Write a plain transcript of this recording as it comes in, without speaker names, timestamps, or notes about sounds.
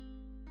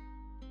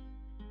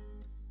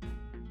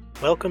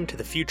Welcome to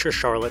the Future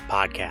Charlotte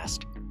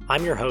podcast.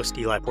 I'm your host,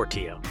 Eli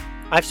Portillo.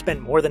 I've spent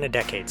more than a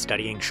decade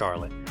studying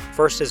Charlotte,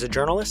 first as a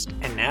journalist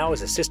and now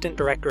as assistant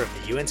director of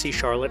the UNC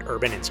Charlotte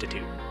Urban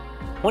Institute.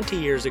 20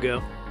 years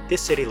ago,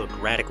 this city looked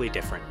radically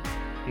different.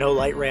 No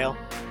light rail,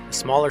 a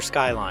smaller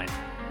skyline,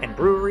 and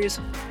breweries?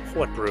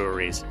 What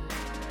breweries?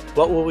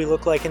 What will we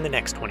look like in the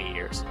next 20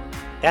 years?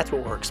 That's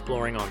what we're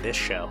exploring on this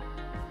show.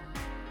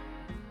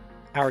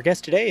 Our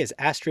guest today is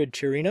Astrid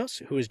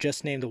Chirinos, who was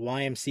just named the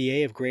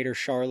YMCA of Greater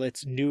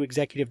Charlotte's new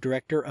Executive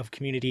Director of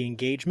Community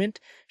Engagement.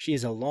 She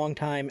is a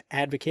longtime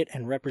advocate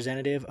and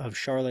representative of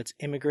Charlotte's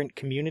immigrant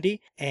community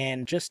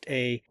and just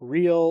a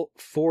real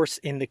force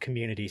in the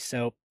community.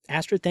 So,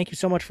 Astrid, thank you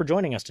so much for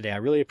joining us today. I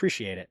really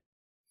appreciate it.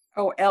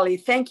 Oh, Ellie,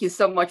 thank you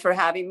so much for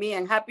having me,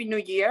 and Happy New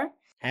Year.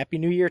 Happy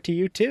New Year to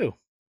you, too.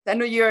 The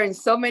New Year in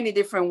so many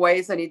different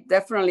ways, and it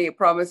definitely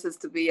promises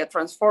to be a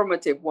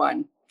transformative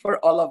one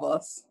for all of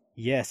us.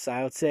 Yes,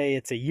 I would say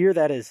it's a year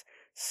that has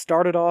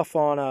started off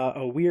on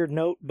a weird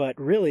note, but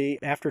really,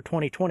 after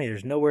 2020,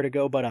 there's nowhere to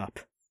go but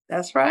up.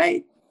 That's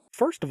right.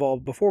 First of all,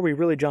 before we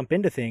really jump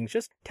into things,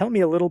 just tell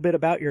me a little bit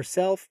about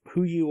yourself,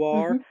 who you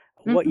are,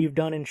 what you've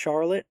done in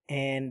Charlotte,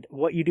 and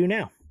what you do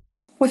now.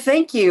 Well,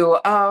 thank you.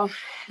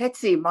 Let's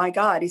see, my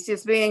God, it's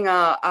just been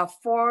a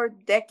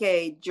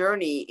 4-decade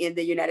journey in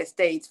the United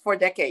States, 4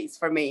 decades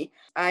for me.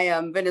 I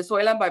am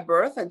Venezuelan by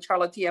birth and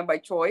Charlottean by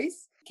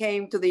choice.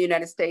 Came to the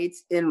United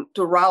States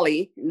to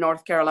Raleigh,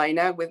 North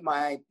Carolina, with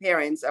my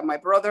parents and my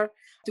brother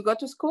to go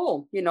to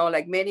school,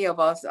 like many of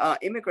us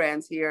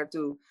immigrants here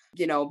to,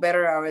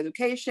 better our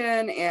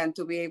education and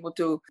to be able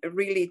to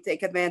really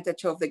take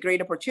advantage of the great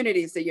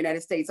opportunities the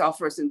United States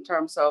offers in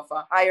terms of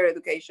higher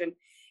education.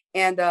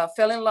 And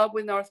fell in love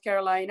with North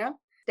Carolina.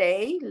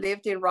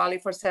 Lived in Raleigh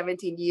for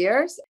 17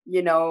 years,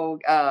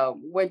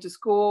 went to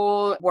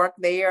school,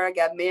 worked there,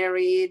 got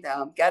married,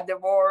 got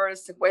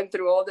divorced, went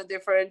through all the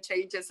different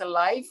changes in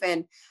life.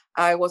 And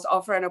I was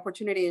offered an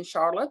opportunity in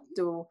Charlotte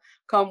to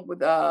come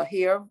with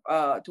here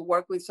to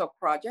work with some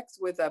projects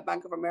with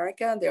Bank of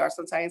America and the Arts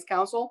and Science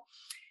Council.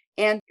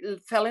 And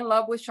fell in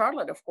love with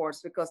Charlotte, of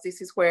course, because this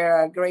is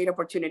where great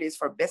opportunities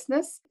for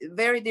business,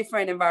 very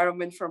different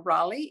environment from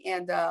Raleigh.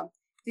 And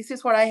this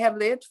is what I have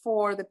lived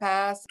for the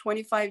past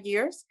 25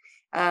 years.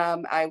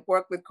 I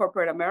worked with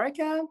corporate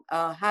America,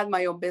 had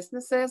my own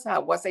businesses. I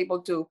was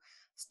able to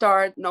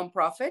start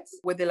nonprofits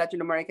with the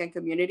Latin American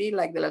community,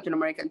 like the Latin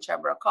American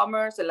Chamber of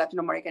Commerce, the Latin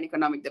American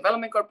Economic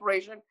Development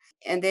Corporation.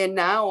 And then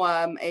now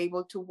I'm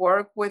able to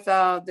work with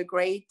the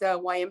great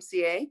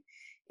YMCA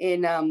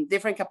in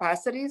different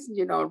capacities,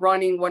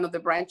 running one of the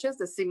branches,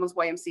 the Simmons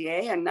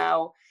YMCA, and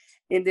now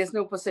in this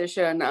new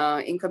position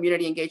in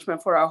community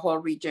engagement for our whole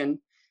region.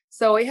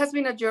 So it has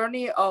been a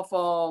journey of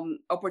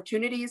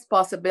opportunities,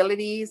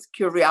 possibilities,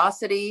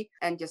 curiosity,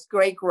 and just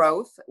great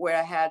growth, where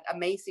I had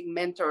amazing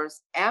mentors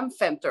and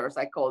femtors,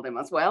 I call them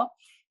as well,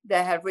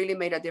 that have really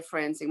made a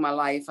difference in my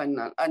life. And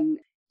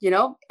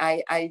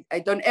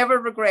I don't ever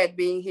regret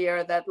being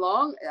here that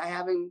long. I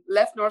haven't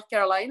left North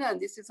Carolina, and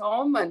this is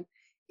home, and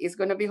it's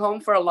going to be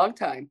home for a long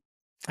time.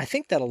 I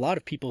think that a lot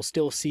of people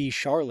still see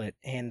Charlotte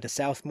and the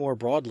South more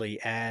broadly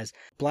as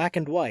black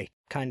and white,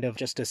 kind of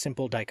just a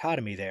simple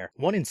dichotomy there.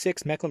 1 in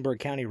 6 Mecklenburg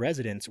County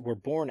residents were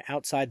born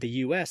outside the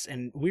U.S.,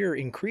 and we're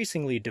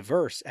increasingly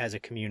diverse as a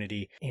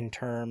community in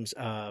terms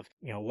of,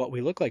 what we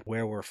look like,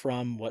 where we're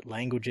from, what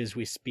languages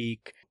we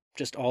speak,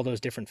 just all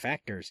those different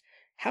factors.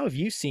 How have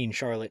you seen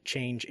Charlotte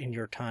change in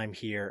your time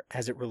here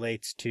as it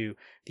relates to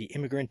the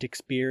immigrant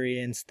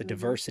experience, the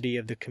diversity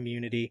of the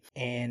community,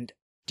 and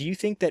do you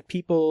think that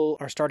people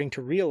are starting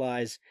to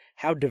realize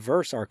how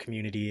diverse our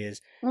community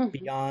is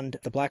beyond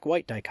the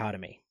black-white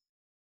dichotomy?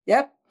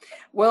 Yep.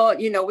 Well,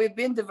 we've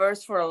been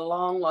diverse for a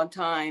long, long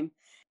time.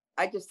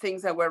 I just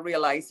think that we're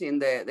realizing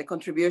the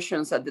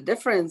contributions and the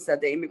difference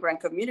that the immigrant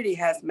community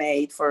has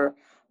made for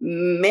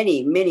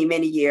many, many,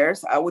 many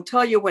years. I would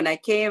tell you, when I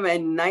came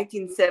in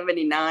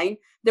 1979,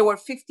 there were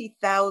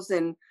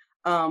 50,000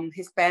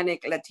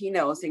 Hispanic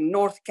Latinos in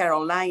North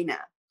Carolina.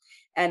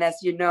 And as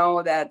you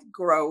know, that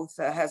growth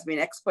has been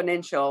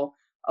exponential,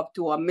 up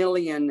to 1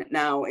 million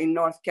now in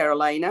North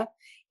Carolina.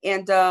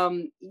 And,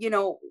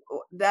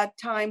 that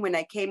time when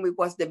I came, it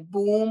was the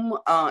boom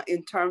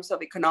in terms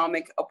of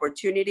economic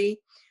opportunity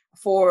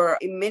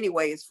in many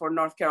ways for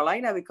North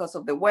Carolina, because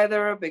of the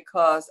weather,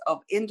 because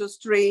of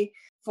industry,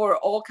 for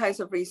all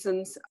kinds of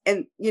reasons.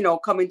 And,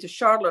 coming to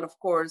Charlotte, of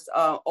course,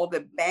 all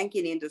the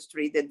banking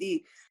industry,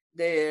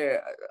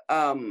 the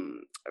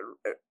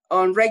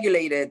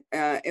unregulated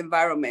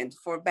environment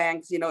for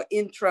banks,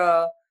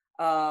 intra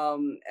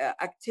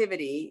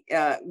activity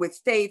with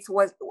states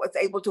was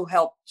able to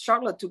help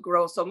Charlotte to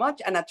grow so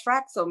much and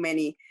attract so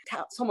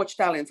much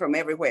talent from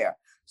everywhere.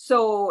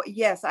 So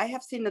yes, I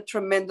have seen a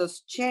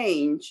tremendous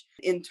change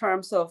in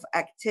terms of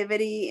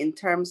activity, in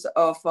terms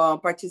of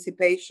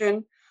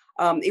participation.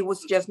 It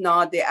was just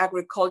not the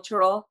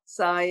agricultural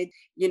side,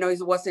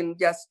 it wasn't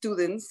just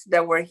students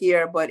that were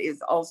here, but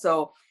it's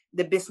also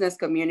the business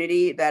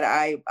community that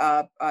I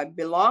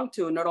belong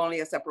to, not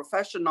only as a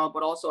professional,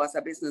 but also as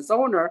a business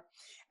owner.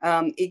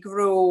 It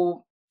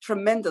grew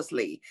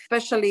tremendously,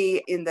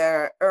 especially in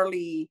the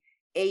early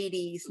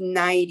 80s,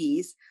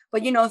 90s.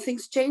 But,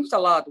 things changed a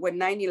lot when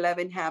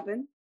 9/11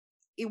 happened.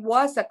 It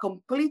was a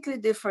completely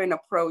different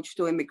approach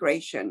to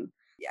immigration.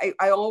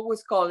 I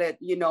always call it,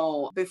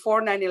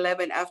 before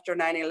 9/11, after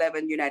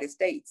 9/11 United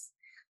States.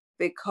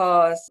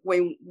 Because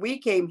when we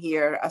came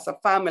here as a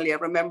family, I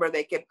remember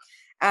they kept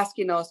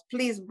asking us,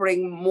 please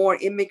bring more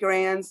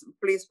immigrants,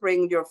 please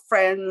bring your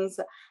friends.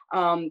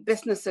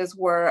 Businesses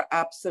were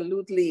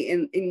absolutely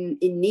in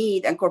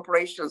need, and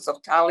corporations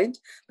of talent,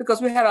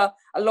 because we had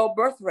a low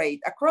birth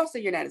rate across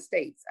the United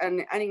States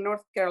and in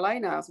North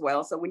Carolina as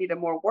well. So we needed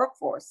more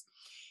workforce.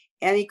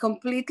 And it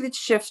completely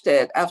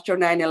shifted after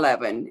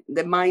 9/11.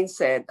 The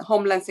mindset,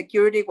 Homeland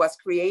Security was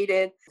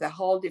created, a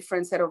whole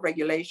different set of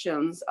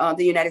regulations.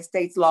 The United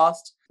States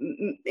lost,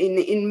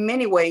 in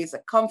many ways,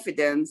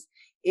 confidence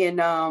in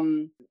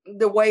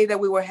the way that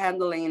we were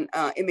handling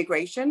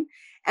immigration.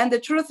 And the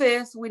truth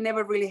is, we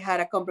never really had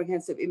a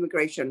comprehensive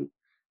immigration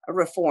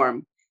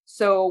reform.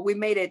 So we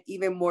made it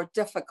even more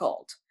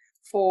difficult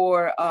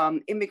for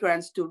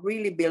immigrants to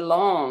really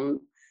belong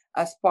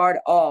as part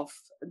of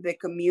the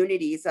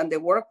communities and the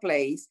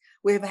workplace.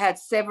 We've had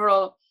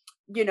several,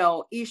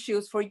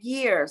 issues for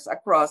years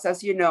across,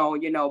 as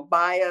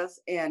bias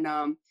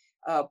and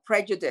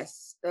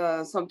prejudice.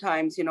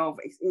 Sometimes,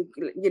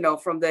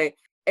 from the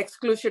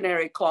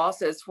exclusionary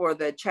clauses for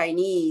the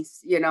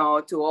Chinese,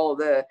 to all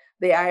the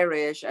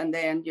Irish, and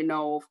then,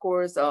 of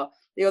course,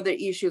 the other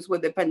issues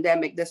with the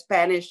pandemic, the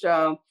Spanish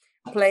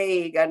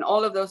plague, and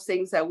all of those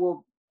things that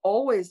will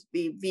always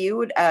be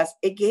viewed as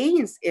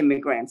against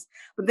immigrants.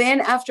 But then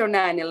after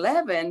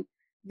 9/11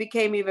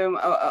 became even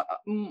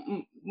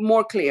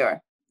more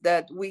clear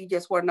that we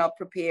just were not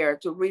prepared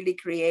to really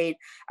create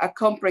a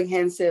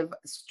comprehensive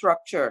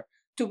structure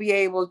to be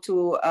able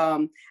to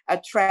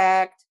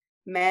attract,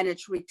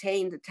 manage,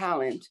 retain the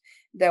talent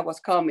that was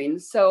coming.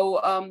 So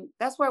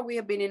that's why we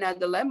have been in a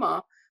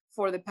dilemma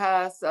for the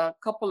past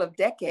couple of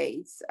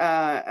decades,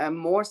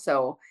 more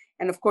so.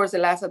 And of course, the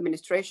last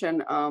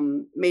administration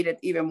made it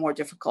even more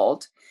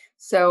difficult.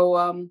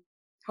 So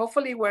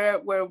hopefully,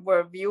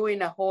 we're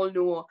viewing a whole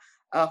new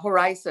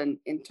horizon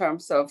in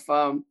terms of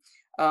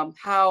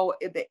how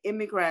the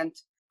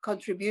immigrant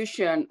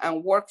contribution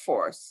and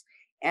workforce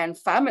and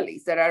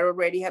families that are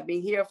already have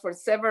been here for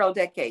several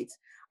decades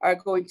are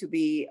going to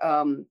be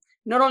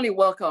not only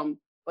welcome,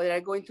 but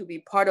are going to be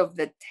part of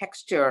the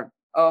texture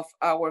of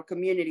our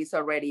communities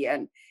already,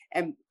 and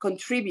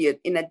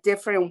contribute in a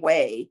different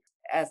way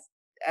as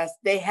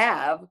they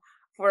have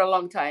for a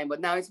long time.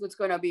 But now it's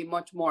going to be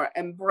much more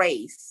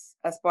embrace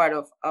as part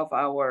of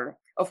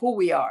who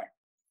we are.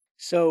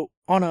 So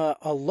on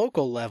a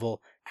local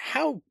level,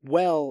 how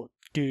well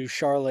do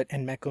Charlotte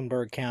and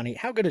Mecklenburg County,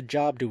 how good a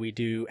job do we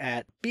do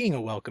at being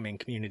a welcoming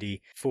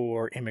community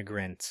for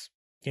immigrants?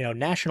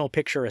 National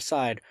picture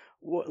aside,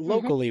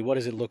 locally, what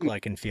does it look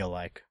like and feel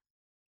like?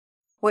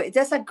 Well,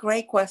 that's a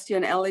great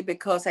question, Ellie,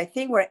 because I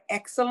think we're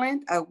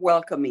excellent at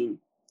welcoming,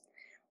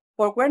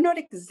 but we're not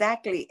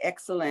exactly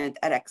excellent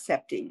at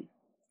accepting.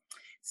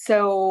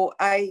 So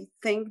I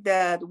think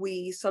that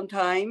we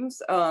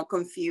sometimes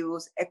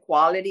confuse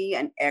equality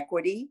and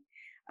equity.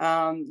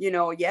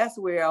 Yes,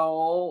 we're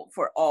all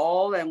for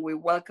all, and we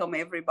welcome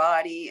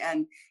everybody,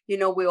 and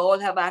we all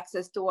have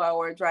access to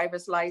our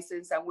driver's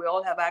license, and we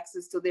all have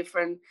access to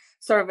different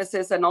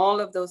services and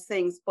all of those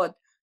things. But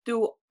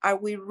are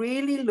we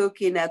really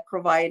looking at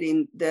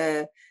providing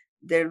the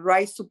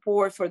right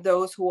support for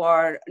those who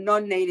are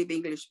non-native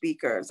English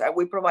speakers? Are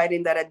we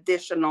providing that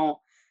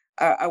additional?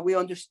 Are we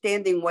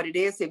understanding what it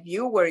is if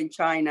you were in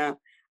China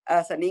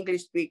as an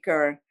English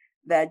speaker,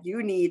 that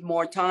you need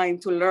more time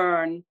to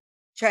learn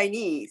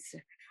Chinese,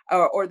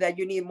 or that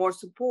you need more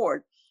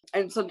support?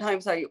 And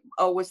sometimes I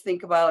always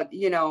think about,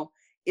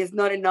 it's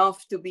not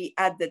enough to be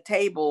at the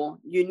table.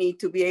 You need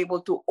to be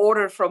able to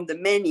order from the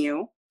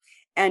menu,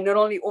 and not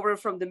only order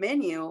from the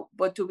menu,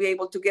 but to be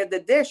able to get the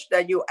dish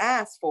that you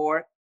asked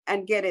for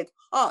and get it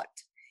hot,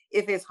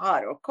 if it's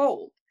hot or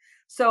cold.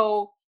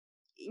 So,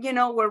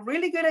 we're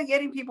really good at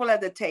getting people at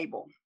the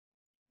table.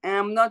 And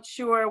I'm not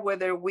sure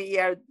whether we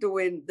are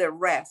doing the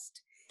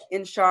rest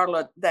in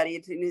Charlotte that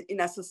it's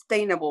in a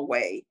sustainable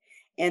way.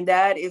 And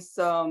that is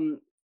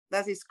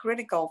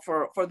critical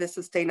for the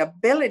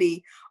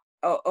sustainability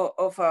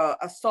of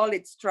a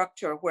solid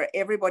structure where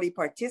everybody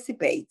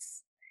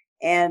participates,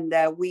 and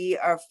we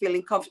are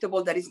feeling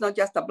comfortable that it's not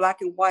just a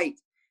black and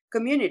white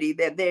community,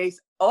 that there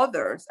is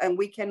others, and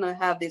we cannot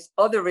have this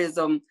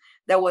otherism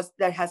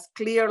that has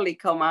clearly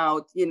come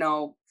out,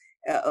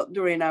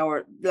 during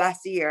our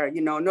last year,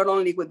 not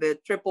only with the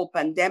triple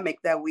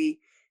pandemic that we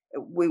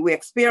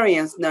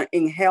experienced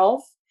in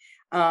health,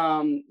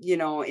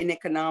 in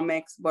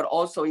economics, but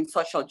also in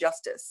social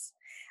justice.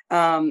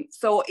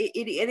 So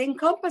it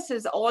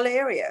encompasses all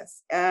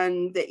areas,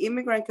 and the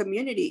immigrant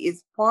community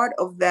is part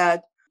of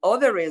that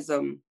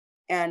otherism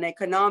and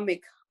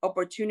economic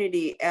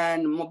opportunity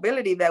and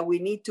mobility that we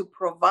need to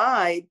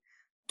provide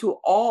to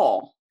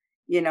all,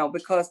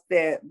 because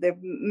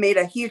they've made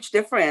a huge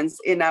difference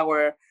in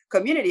our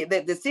community.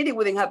 The city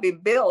wouldn't have been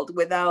built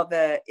without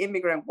the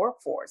immigrant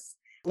workforce.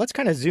 Let's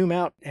kind of zoom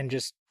out and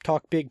just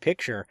talk big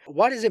picture.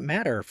 Why does it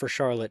matter for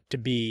Charlotte to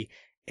be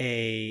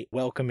a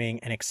welcoming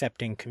and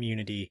accepting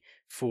community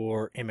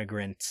for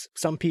immigrants?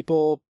 Some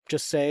people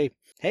just say,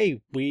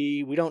 hey,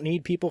 we don't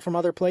need people from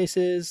other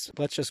places.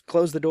 Let's just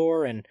close the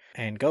door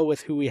and go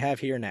with who we have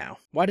here now.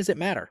 Why does it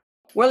matter?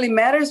 Well, it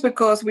matters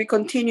because we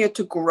continue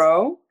to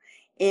grow.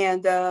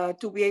 And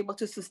to be able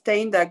to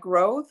sustain that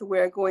growth,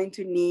 we're going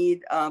to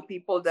need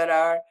people that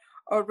are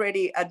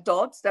already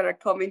adults that are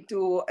coming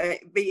to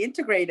be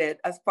integrated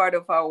as part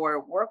of our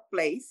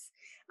workplace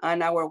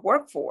and our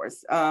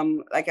workforce.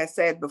 Like I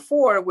said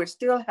before, we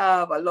still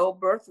have a low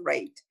birth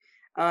rate,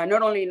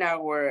 not only in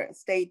our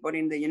state, but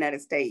in the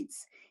United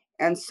States.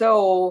 And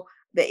so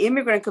the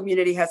immigrant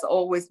community has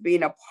always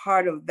been a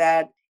part of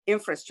that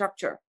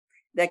infrastructure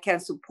that can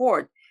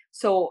support.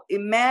 So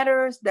it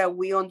matters that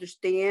we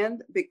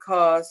understand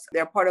because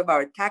they're part of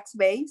our tax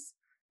base,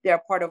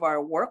 they're part of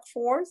our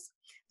workforce,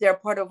 they're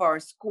part of our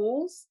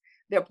schools,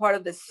 they're part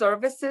of the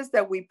services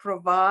that we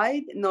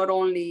provide, not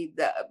only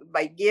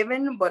by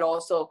giving, but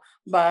also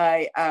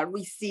by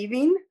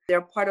receiving.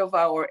 They're part of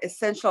our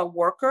essential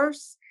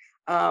workers.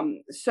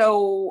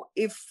 So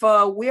if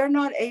we are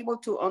not able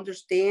to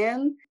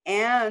understand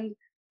and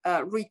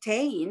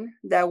retain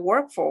that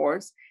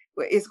workforce,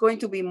 it's going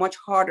to be much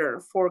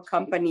harder for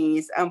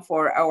companies and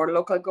for our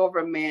local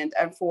government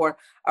and for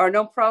our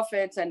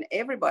nonprofits and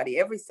everybody,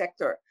 every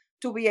sector,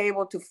 to be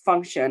able to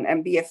function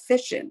and be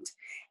efficient.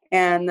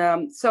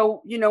 And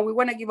so, we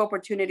want to give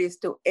opportunities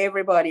to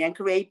everybody and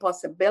create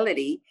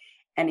possibility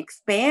and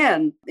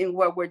expand in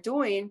what we're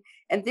doing.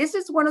 And this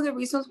is one of the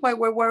reasons why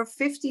we were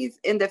 50th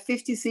in the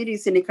 50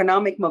 cities in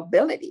economic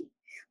mobility,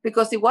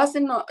 because it was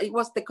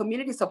the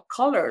communities of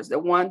colors, the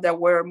ones that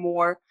were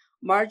more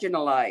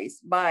marginalized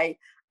by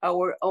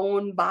our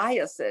own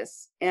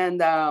biases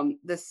and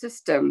the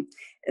system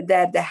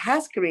that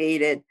has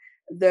created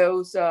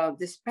those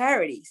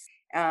disparities.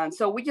 And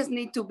so we just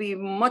need to be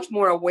much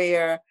more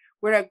aware.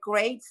 We're a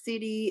great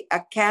city,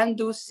 a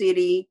can-do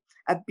city,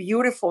 a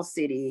beautiful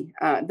city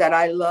that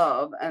I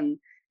love and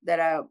that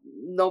I'm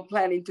not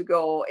planning to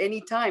go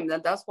anytime.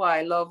 That's why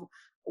I love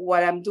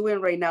what I'm doing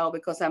right now,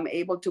 because I'm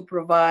able to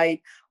provide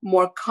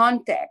more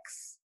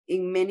context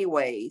in many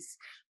ways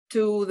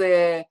to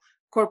the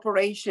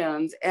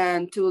corporations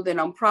and to the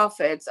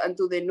nonprofits and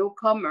to the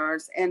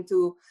newcomers and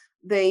to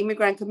the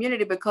immigrant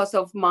community because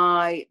of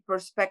my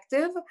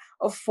perspective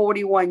of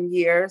 41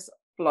 years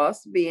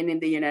plus being in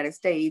the United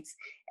States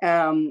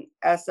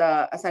as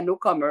a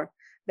newcomer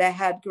that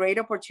had great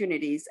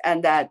opportunities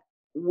and that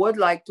would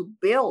like to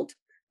build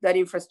that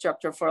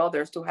infrastructure for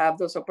others to have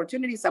those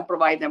opportunities and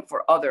provide them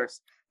for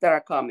others that are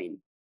coming.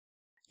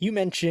 You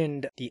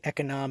mentioned the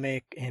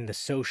economic and the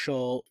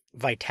social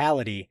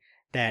vitality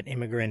that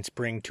immigrants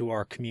bring to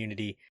our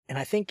community. And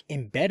I think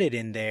embedded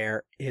in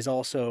there is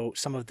also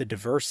some of the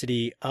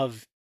diversity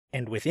of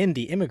and within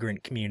the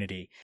immigrant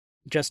community.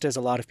 Just as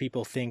a lot of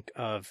people think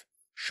of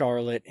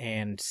Charlotte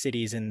and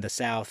cities in the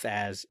South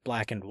as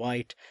black and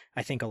white,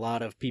 I think a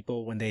lot of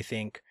people, when they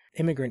think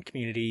immigrant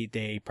community,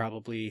 they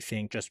probably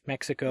think just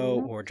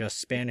Mexico or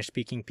just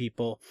Spanish-speaking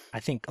people.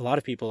 I think a lot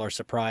of people are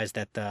surprised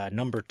that the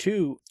number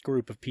 2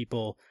 group of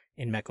people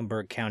in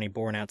Mecklenburg County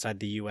born outside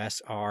the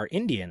U.S. are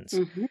Indians,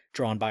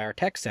 drawn by our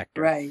tech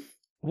sector. Right.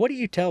 What do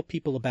you tell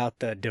people about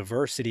the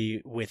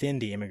diversity within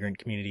the immigrant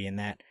community in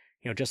that,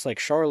 just like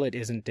Charlotte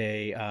isn't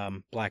a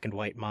black and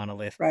white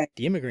monolith, right,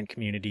 the immigrant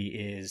community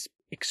is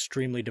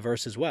extremely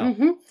diverse as well.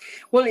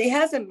 Well, it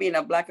hasn't been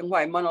a black and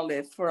white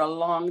monolith for a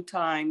long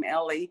time,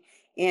 Ellie.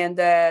 And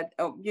that,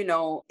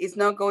 it's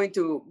not going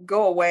to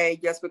go away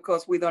just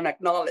because we don't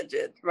acknowledge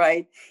it,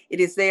 right?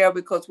 It is there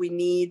because we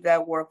need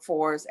that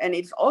workforce. And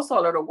it's also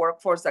a lot of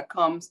workforce that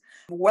comes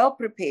well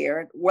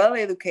prepared, well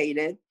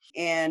educated.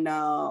 And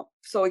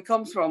so it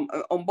comes from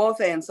on both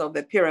ends of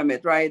the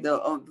pyramid, right?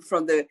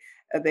 From the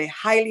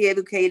highly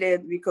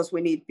educated, because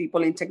we need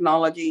people in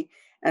technology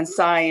and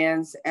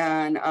science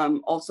and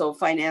also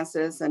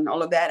finances and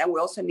all of that. And we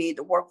also need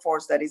the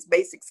workforce that is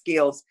basic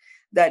skills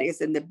that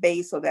is in the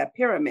base of that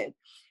pyramid.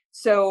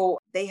 So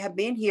they have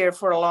been here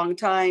for a long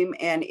time,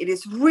 and it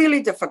is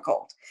really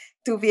difficult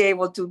to be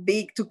able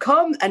to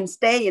come and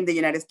stay in the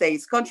United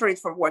States, contrary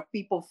for what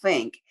people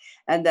think,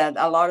 and that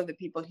a lot of the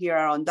people here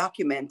are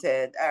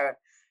undocumented.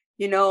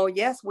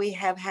 Yes, we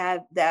have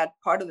had that.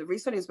 Part of the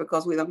reason is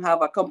because we don't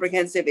have a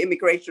comprehensive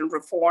immigration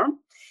reform.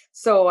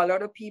 So a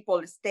lot of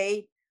people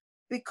stay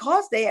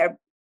because they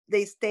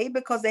stay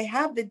because they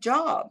have the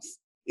jobs.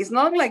 It's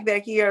not like they're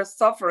here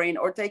suffering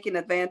or taking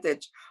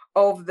advantage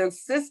of the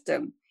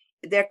system.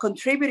 They're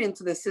contributing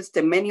to the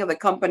system. Many of the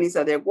companies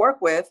that they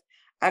work with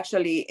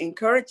actually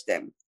encourage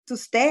them to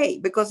stay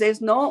because there's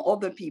no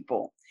other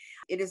people.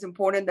 It is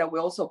important that we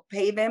also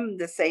pay them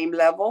the same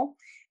level,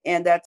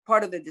 and that's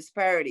part of the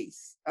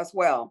disparities as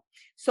well.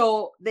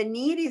 So the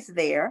need is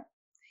there,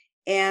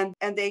 and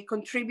they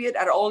contribute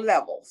at all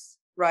levels,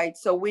 right?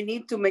 So we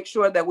need to make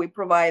sure that we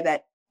provide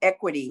that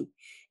equity,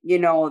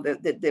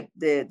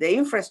 the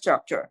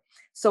infrastructure,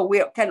 so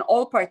we can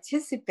all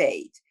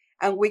participate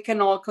and we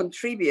can all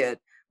contribute,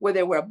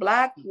 whether we're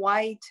Black,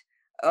 white,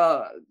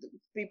 uh,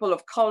 people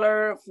of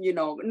color,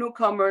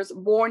 newcomers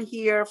born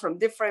here from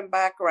different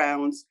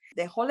backgrounds.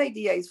 The whole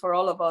idea is for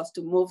all of us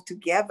to move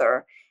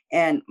together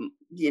and,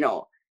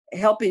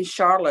 helping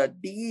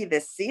Charlotte be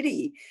the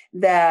city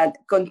that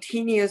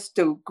continues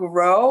to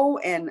grow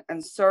and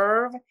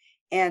serve.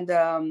 And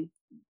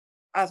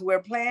as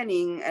we're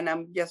planning, and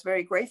I'm just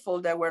very grateful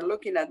that we're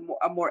looking at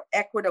a more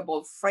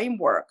equitable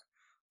framework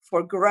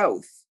for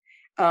growth,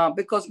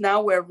 because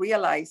now we're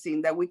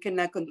realizing that we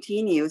cannot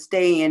continue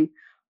staying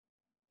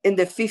in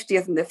the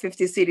 50th and the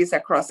 50 cities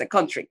across the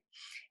country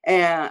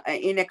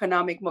in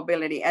economic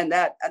mobility, and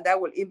that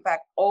will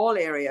impact all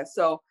areas.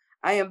 So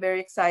I am very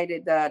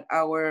excited that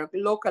our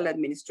local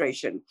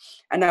administration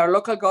and our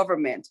local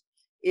government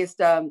is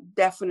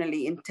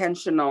definitely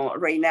intentional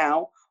right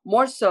now,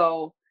 more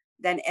so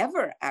than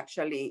ever,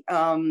 actually.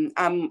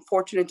 I'm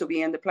fortunate to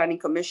be in the Planning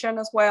Commission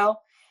as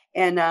well.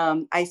 And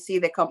I see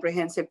the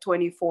comprehensive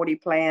 2040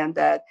 plan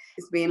that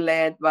is being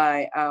led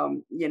by,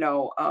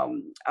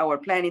 our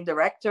planning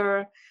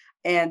director,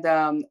 and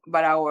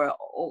but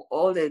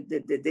all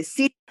the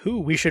city. Who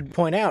we should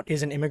point out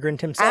is an immigrant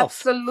himself.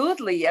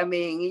 Absolutely. I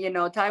mean,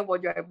 Taiwo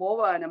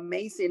Jaibowa, an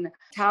amazing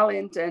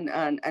talent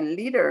and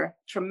leader,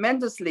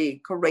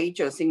 tremendously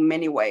courageous in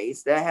many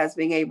ways, that has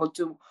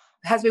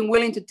been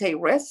willing to take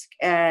risk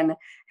and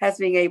has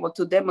been able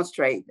to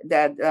demonstrate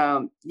that,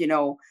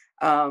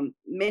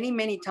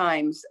 many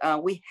times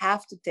we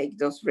have to take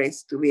those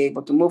risks to be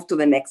able to move to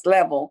the next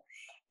level.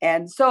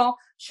 And so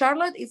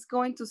Charlotte is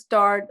going to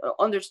start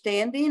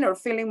understanding or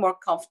feeling more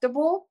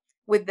comfortable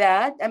with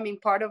that. I mean,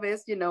 part of it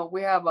is,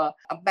 we have a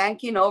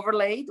banking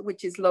overlay,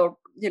 which is low,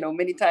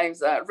 many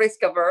times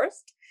risk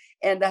averse.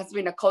 And that's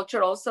been a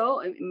culture also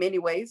in many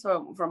ways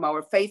from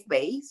our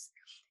faith-based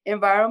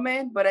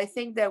environment. But I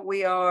think that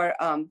we are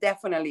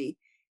definitely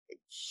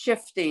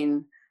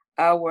shifting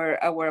our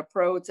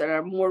approach and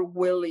are more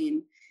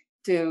willing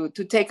to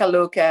take a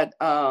look at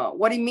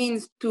what it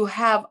means to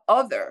have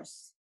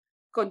others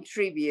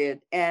contribute,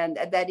 and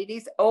that it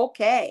is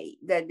okay,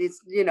 that it's,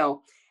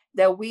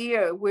 that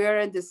we're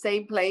in the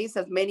same place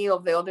as many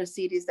of the other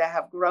cities that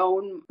have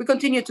grown. We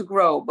continue to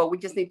grow, but we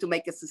just need to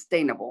make it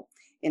sustainable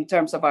in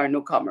terms of our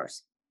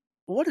newcomers.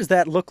 What does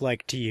that look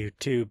like to you,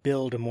 to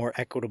build a more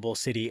equitable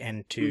city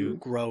and to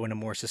grow in a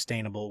more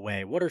sustainable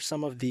way? What are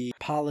some of the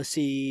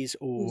policies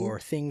or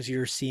things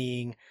you're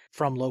seeing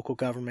from local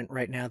government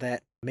right now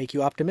that make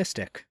you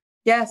optimistic?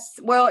 Yes.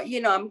 Well,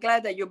 I'm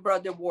glad that you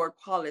brought the word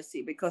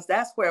policy, because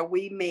that's where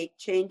we make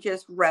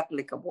changes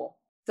replicable.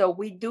 So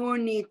we do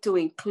need to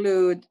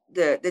include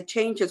the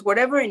changes,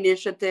 whatever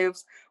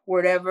initiatives,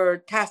 whatever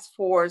task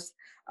force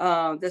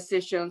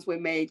decisions we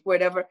made,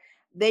 whatever,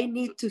 they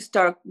need to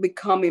start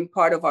becoming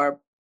part of our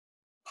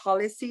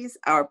policies,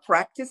 our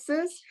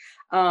practices,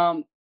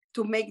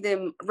 to make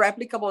them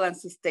replicable and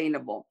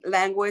sustainable.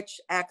 Language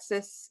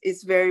access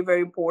is very,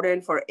 very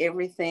important for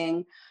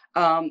everything.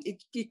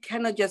 It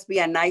cannot just be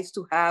a nice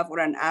to have or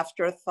an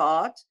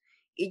afterthought.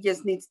 It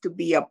just needs to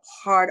be a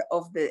part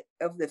of the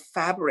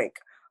fabric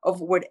of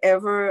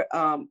whatever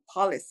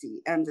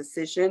policy and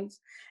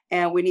decisions.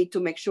 And we need to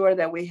make sure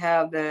that we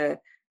have the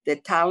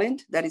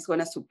talent that is going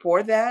to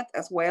support that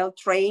as well,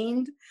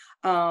 trained.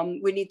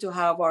 We need to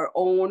have our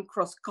own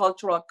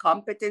cross-cultural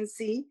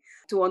competency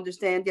to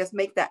understand, just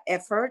make that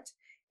effort.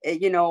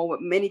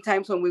 Many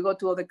times when we go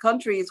to other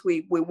countries,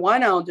 we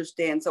want to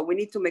understand. So we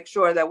need to make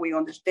sure that we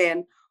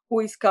understand who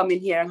is coming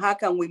here and how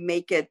can we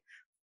make it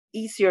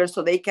easier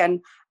so they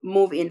can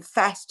move in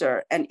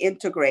faster and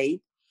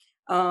integrate.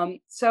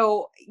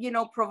 So,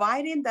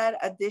 providing that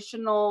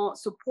additional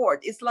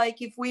support. It's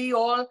like if we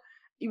all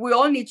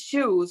need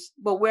shoes,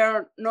 but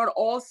we're not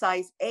all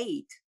size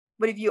 8.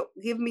 But if you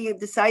give me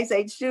the size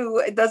 8 shoe,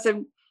 it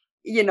doesn't,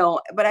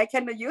 but I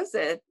cannot use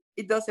it.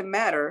 It doesn't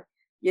matter,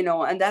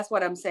 and that's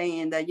what I'm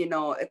saying, that,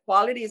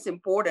 equality is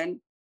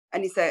important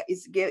and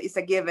it's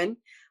a given,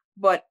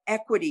 but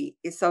equity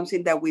is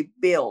something that we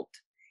build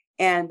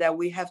and that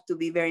we have to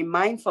be very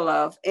mindful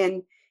of.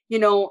 And,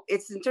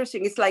 it's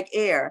interesting. It's like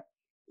air.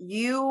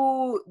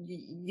 You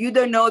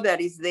don't know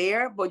that it's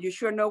there, but you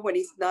sure know when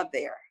it's not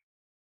there,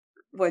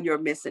 when you're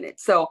missing it.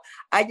 So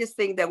I just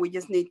think that we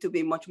just need to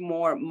be much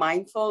more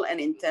mindful and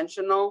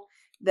intentional,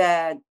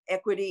 that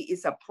equity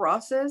is a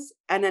process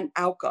and an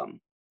outcome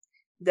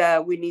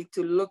that we need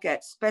to look at,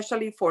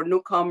 especially for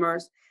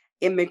newcomers,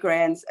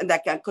 immigrants, and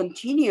that can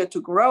continue to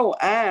grow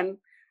and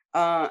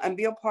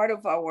be a part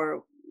of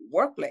our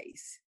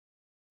workplace.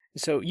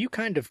 So you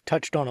kind of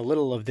touched on a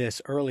little of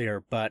this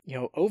earlier, but,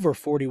 over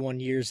 41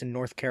 years in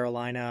North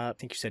Carolina, I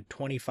think you said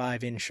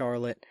 25 in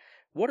Charlotte.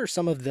 What are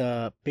some of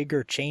the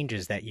bigger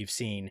changes that you've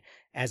seen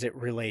as it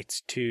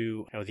relates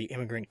to the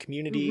immigrant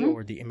community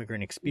or the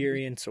immigrant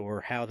experience,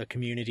 or how the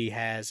community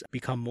has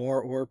become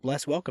more or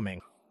less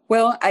welcoming?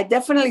 Well, I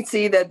definitely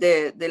see that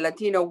the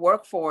Latino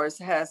workforce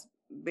has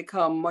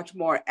become much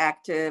more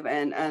active,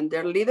 and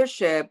their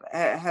leadership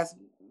has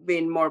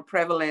been more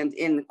prevalent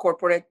in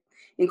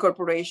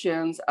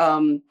corporations,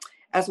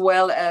 as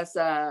well as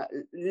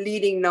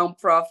leading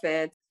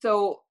nonprofits.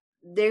 So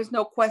there's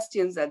no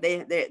questions that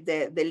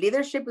the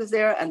leadership is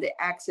there and the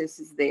access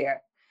is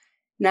there.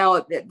 Now,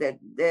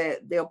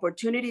 the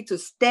opportunity to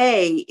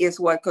stay is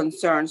what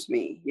concerns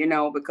me,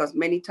 because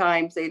many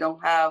times they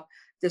don't have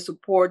the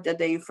support that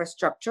the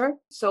infrastructure.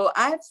 So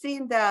I've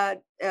seen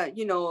that,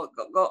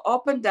 go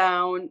up and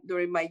down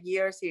during my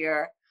years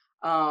here.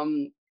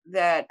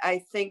 That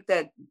I think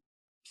that,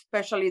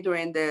 especially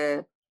during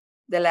the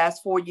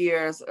last 4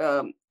 years,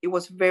 it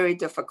was very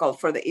difficult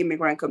for the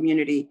immigrant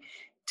community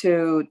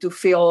to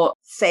feel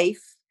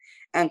safe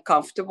and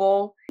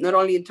comfortable, not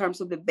only in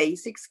terms of the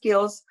basic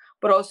skills,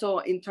 but also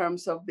in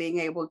terms of being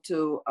able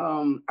to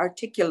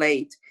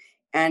articulate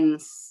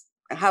and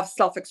have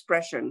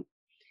self-expression,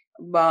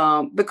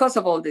 because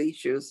of all the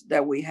issues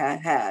that we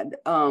had,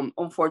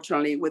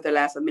 unfortunately, with the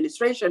last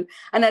administration.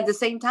 And at the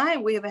same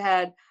time, we have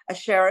had a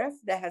sheriff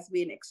that has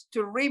been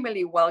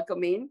extremely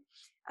welcoming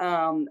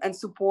and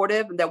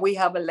supportive, that we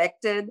have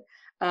elected.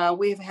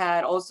 We've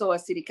had also a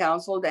city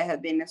council that has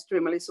been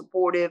extremely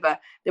supportive,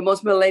 the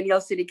most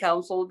millennial city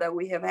council that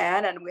we have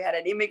had. And we had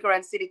an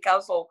immigrant city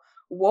council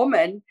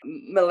woman,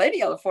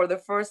 millennial, for the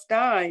first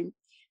time.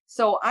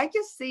 So I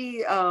just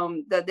see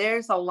that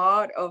there's a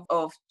lot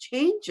of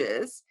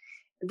changes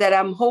that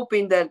I'm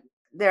hoping that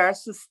they are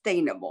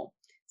sustainable.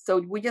 So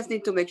we just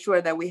need to make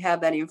sure that we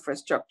have that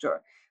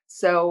infrastructure.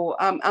 So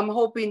I'm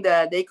hoping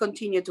that they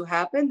continue to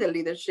happen. The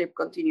leadership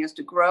continues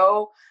to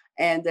grow,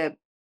 and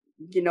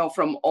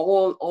from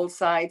all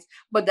sides,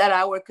 but that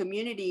our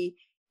community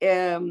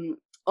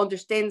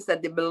understands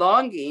that the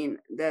belonging,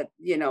 that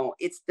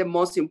it's the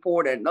most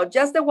important, not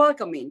just the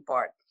welcoming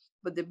part,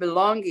 but the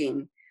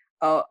belonging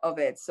of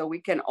it, so we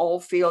can all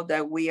feel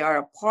that we are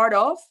a part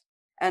of,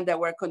 and that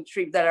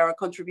that our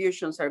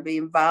contributions are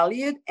being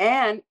valued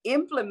and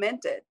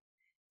implemented.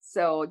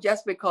 So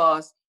just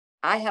because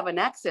I have an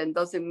accent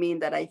doesn't mean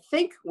that I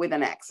think with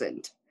an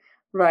accent,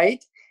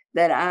 right?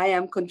 That I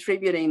am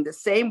contributing the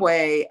same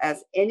way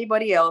as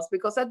anybody else,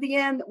 because at the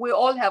end, we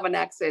all have an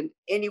accent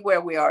anywhere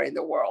we are in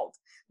the world,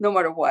 no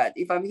matter what.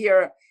 If I'm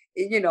here,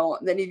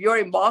 then if you're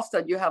in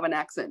Boston, you have an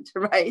accent,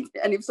 right?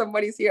 And if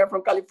somebody's here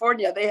from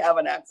California, they have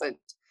an accent,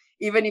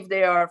 even if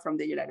they are from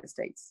the United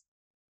States.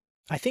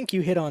 I think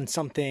you hit on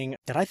something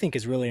that I think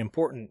is really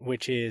important,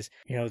 which is,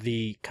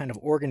 the kind of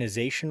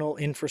organizational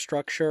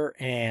infrastructure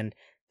and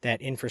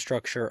that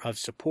infrastructure of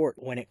support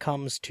when it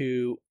comes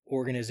to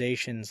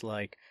organizations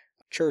like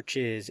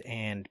churches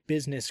and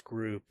business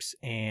groups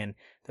and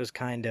those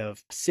kind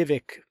of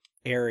civic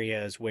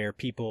areas where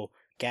people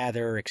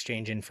gather,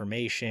 exchange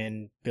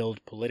information,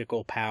 build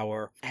political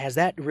power. Has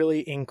that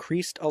really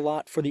increased a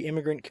lot for the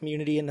immigrant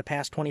community in the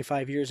past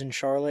 25 years in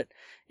Charlotte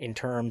in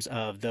terms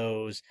of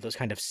those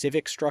kind of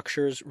civic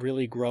structures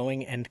really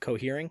growing and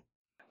cohering?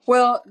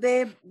 Well,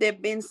 there've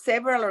been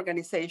several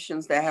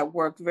organizations that have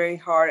worked very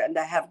hard and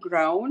that have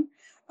grown.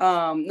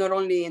 Not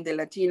only in the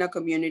Latino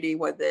community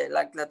with the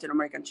Latin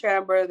American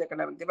Chamber, the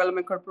Economic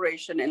Development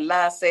Corporation,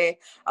 Enlace,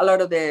 a lot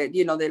of the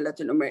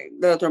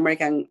Latin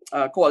American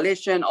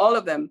Coalition, all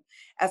of them,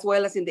 as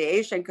well as in the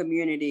Asian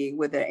community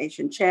with the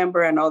Asian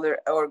Chamber and other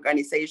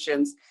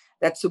organizations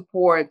that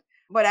support.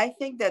 But I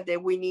think that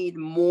we need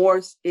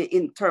more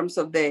in terms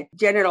of the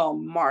general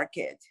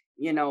market,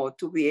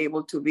 to be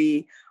able to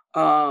be,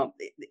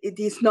 it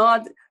is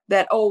not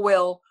that, oh,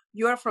 well,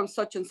 you're from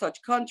such and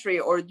such country,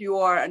 or you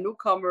are a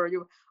newcomer,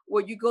 you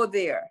go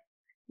there,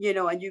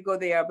 and you go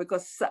there,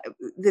 because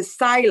the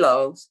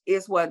silos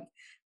is what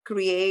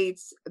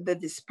creates the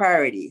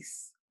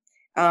disparities.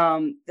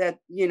 That,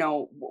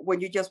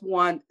 when you just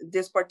want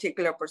this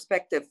particular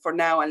perspective for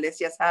now, and let's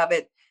just have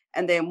it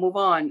and then move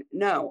on.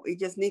 No, it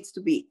just needs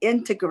to be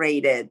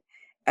integrated.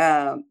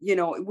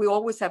 We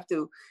always have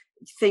to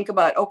think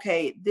about,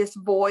 okay, this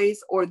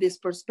voice or this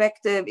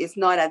perspective is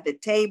not at the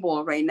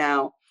table right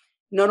now.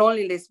 Not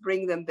only let's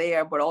bring them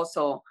there, but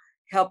also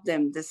help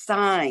them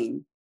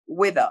design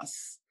with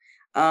us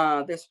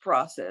this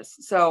process.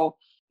 So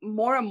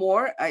more and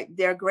more,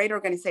 there are great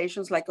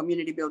organizations like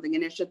Community Building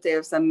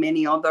Initiatives and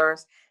many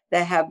others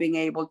that have been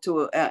able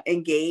to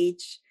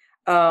engage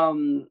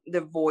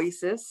the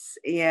voices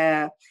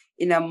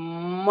in a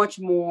much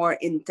more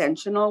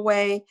intentional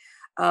way.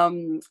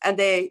 And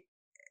they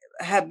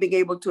have been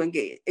able to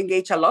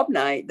engage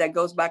alumni that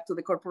goes back to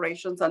the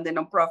corporations and the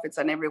nonprofits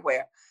and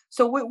everywhere.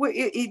 So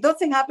it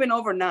doesn't happen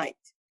overnight.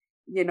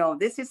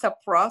 This is a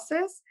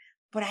process,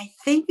 but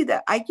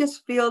I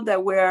just feel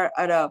that we're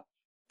at a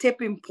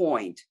tipping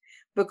point,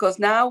 because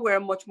now we're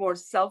much more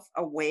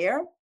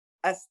self-aware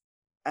as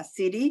a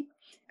city,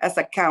 as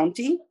a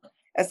county,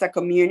 as a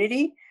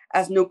community,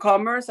 as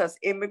newcomers, as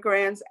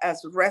immigrants,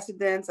 as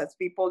residents, as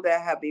people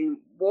that have been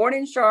born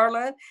in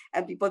Charlotte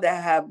and people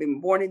that have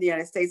been born in the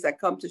United States that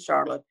come to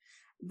Charlotte,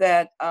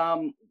 that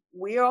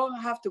we all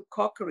have to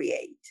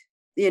co-create.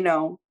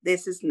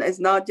 This is, it's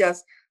not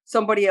just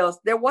somebody else.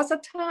 There was a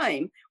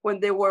time when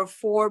there were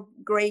 4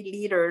 great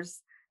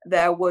leaders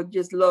that would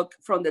just look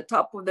from the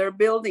top of their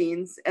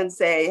buildings and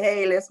say,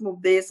 hey, let's move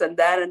this and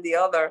that and the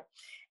other.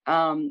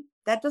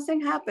 That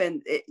doesn't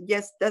happen.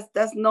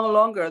 That's no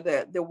longer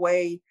the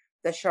way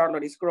that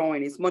Charlotte is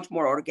growing. It's much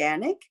more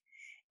organic.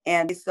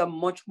 and it's a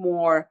much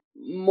more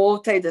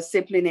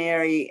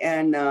multidisciplinary,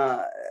 and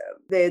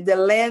the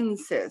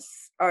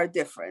lenses are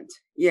different,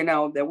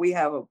 that we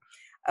have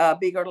a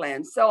bigger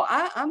lens. So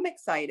I'm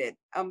excited.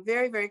 I'm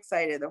very, very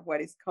excited of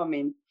what is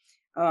coming.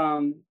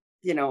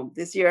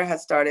 This year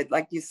has started,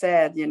 like you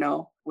said,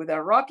 with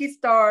a rocky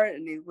start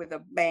and with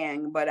a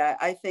bang, but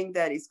I think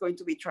that it's going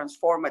to be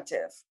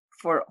transformative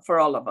for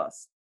all of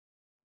us.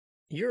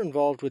 You're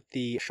involved with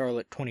the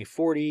Charlotte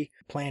 2040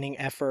 planning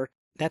effort.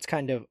 That's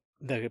kind of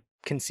the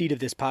conceit of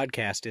this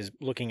podcast, is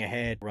looking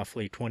ahead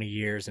roughly 20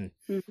 years and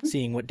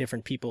seeing what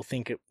different people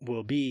think it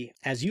will be.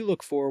 As you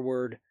look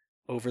forward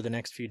over the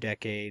next few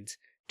decades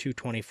to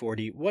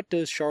 2040, what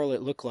does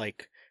Charlotte look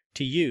like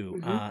to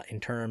you in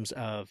terms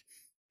of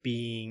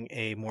being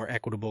a more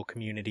equitable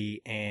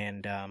community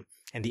and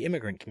the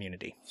immigrant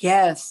community?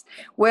 Yes.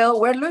 Well,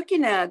 we're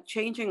looking at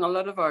changing a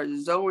lot of our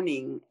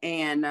zoning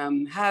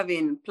and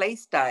having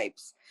place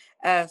types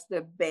as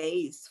the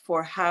base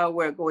for how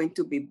we're going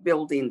to be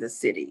building the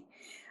city.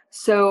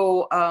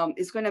 So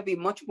it's going to be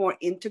much more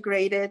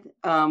integrated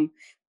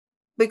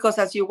because,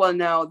 as you well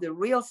know, the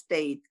real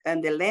estate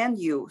and the land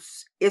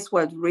use is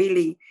what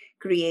really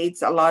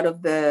creates a lot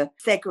of the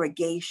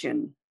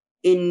segregation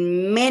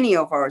in many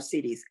of our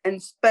cities, and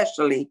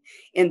especially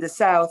in the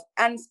South,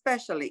 and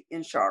especially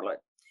in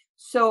Charlotte.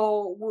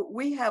 So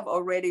we have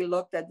already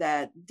looked at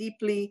that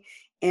deeply,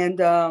 and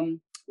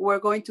we're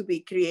going to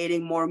be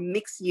creating more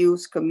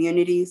mixed-use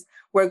communities.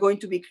 We're going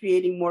to be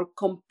creating more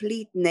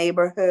complete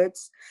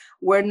neighborhoods.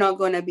 We're not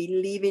going to be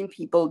leaving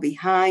people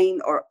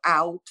behind or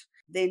out.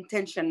 The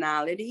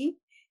intentionality,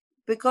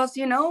 because,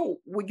 you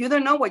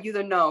don't know what you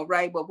don't know,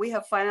 right? But we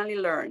have finally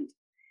learned,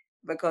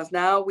 because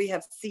now we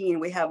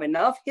have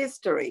enough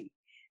history,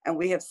 and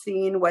we have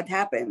seen what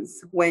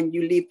happens when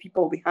you leave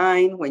people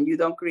behind, when you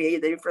don't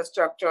create the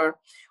infrastructure,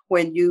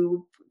 when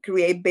you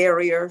create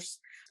barriers,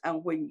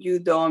 and when you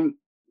don't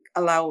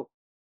allow,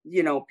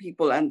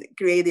 people and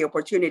create the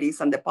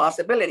opportunities and the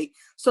possibility.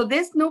 So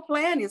this new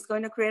plan is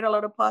going to create a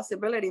lot of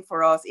possibility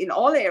for us in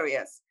all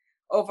areas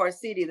of our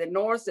city, the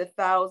north, the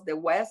south, the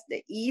west,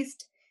 the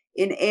east,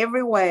 in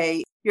every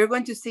way. You're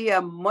going to see a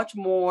much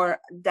more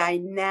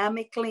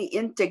dynamically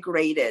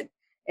integrated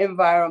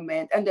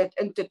environment, and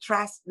the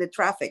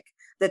traffic,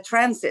 the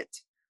transit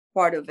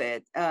part of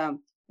it.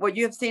 Well,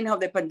 you have seen how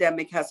the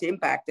pandemic has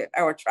impacted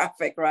our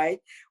traffic, right?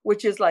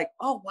 Which is like,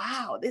 oh,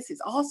 wow, this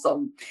is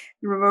awesome.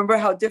 You remember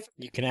how different.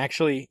 You can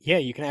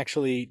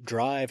actually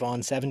drive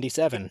on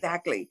 77.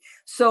 Exactly.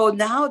 So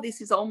now this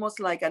is almost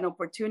like an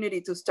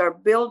opportunity to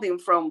start building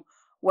from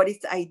what is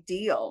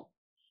ideal,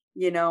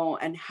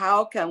 and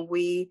how can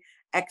we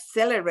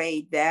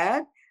accelerate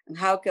that, and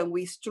how can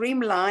we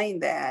streamline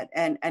that,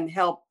 and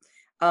help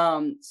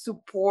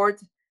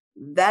support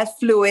that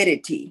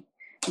fluidity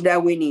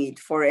that we need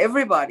for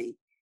everybody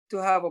to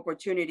have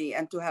opportunity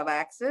and to have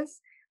access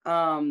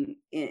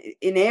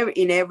in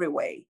every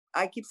way.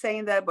 I keep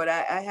saying that, but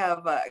I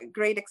have a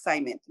great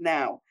excitement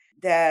now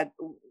that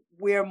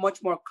we're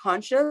much more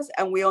conscious,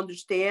 and we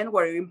understand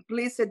where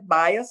implicit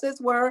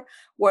biases were,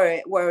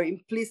 where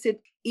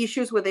implicit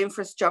issues with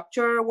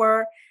infrastructure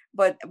were,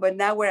 but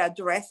now we're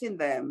addressing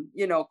them,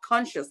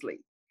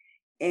 consciously,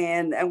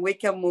 and we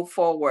can move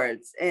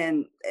forwards.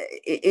 And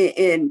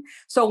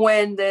so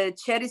when the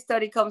Chetty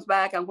study comes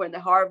back, and when the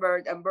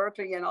Harvard and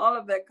Berkeley and all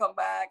of them come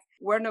back,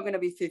 we're not going to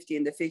be 50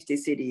 in the 50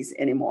 cities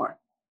anymore.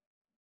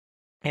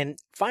 And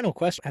final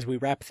question as we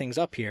wrap things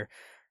up here.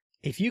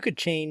 If you could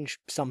change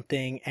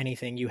something,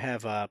 anything, you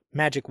have a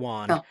magic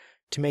wand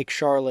to make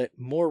Charlotte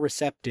more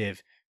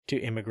receptive to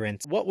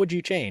immigrants, what would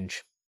you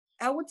change?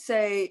 I would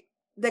say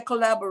the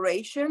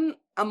collaboration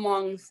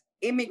amongst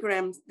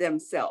immigrants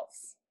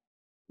themselves.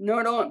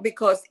 Not only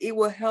because it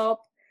will help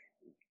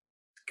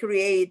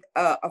create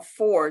a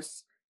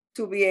force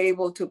to be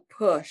able to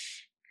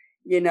push,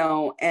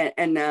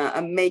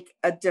 and make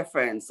a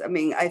difference. I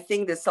mean, I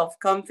think the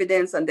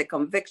self-confidence and the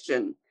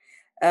conviction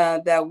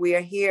that we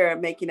are here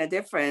making a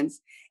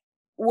difference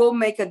will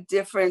make a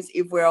difference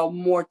if we're all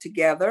more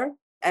together.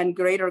 And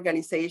great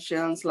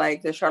organizations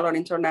like the Charlotte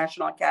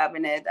International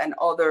Cabinet and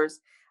others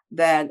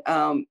that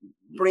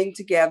bring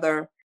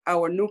together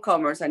our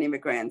newcomers and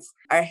immigrants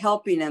are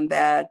helping in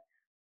that.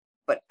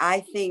 But I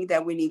think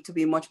that we need to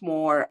be much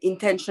more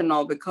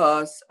intentional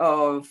because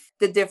of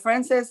the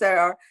differences that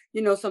are,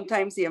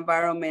 sometimes the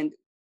environment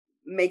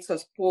makes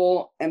us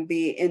pull and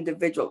be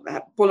individual,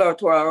 pull out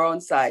to our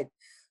own side.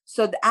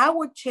 So I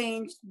would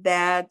change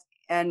that.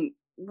 And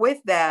with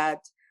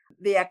that,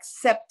 the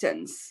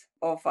acceptance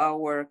of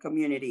our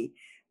community,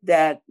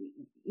 that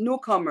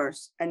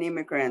newcomers and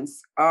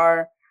immigrants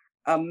are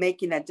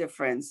making a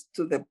difference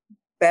to the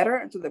better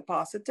and to the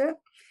positive.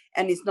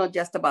 And it's not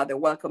just about the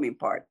welcoming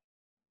part.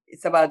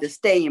 It's about the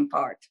staying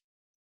part.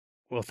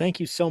 Well, thank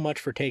you so much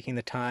for taking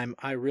the time.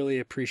 I really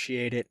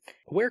appreciate it.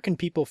 Where can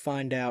people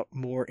find out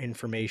more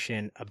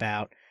information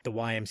about the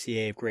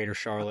YMCA of Greater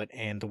Charlotte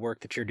and the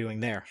work that you're doing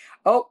there?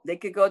 Oh, they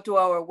could go to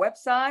our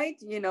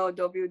website,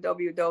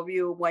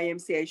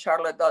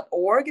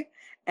 www.ymcacharlotte.org,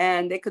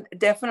 and they could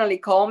definitely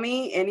call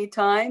me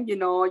anytime. You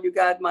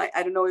got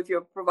I don't know if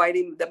you're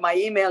providing my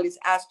email is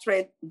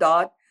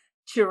astrid.chirinos,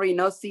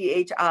 CHIRINOS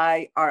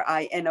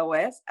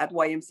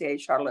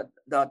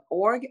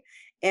 @ymcacharlotte.org.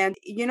 And,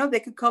 they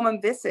could come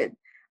and visit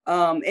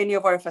any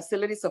of our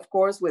facilities, of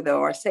course, with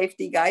our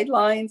safety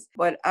guidelines.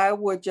 But I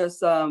would just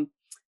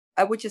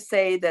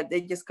say that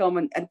they just come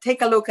and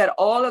take a look at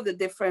all of the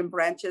different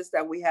branches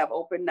that we have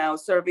open now,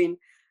 serving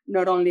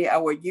not only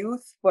our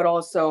youth, but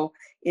also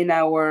in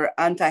our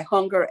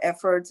anti-hunger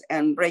efforts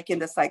and breaking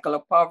the cycle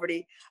of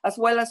poverty, as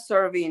well as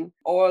serving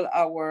all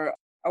our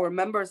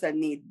members that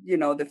need,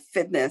 the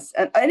fitness,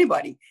 and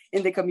anybody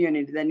in the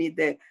community that need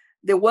the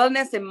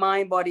wellness in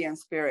mind, body, and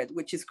spirit,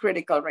 which is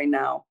critical right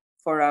now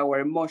for our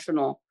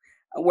emotional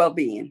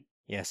well-being.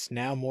 Yes,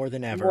 now more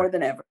than ever. More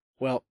than ever.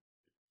 Well,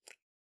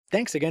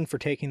 thanks again for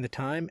taking the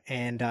time,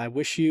 and I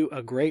wish you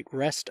a great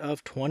rest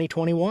of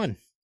 2021.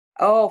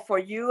 Oh, for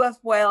you as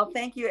well.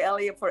 Thank you,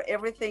 Elliot, for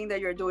everything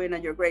that you're doing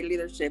and your great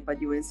leadership at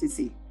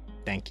UNCC.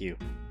 Thank you.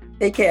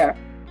 Take care.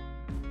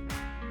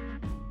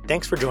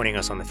 Thanks for joining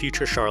us on the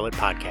Future Charlotte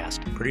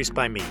podcast, produced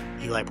by me,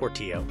 Eli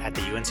Portillo, at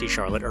the UNC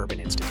Charlotte Urban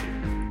Institute.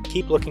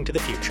 Keep looking to the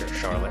future,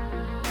 Charlotte.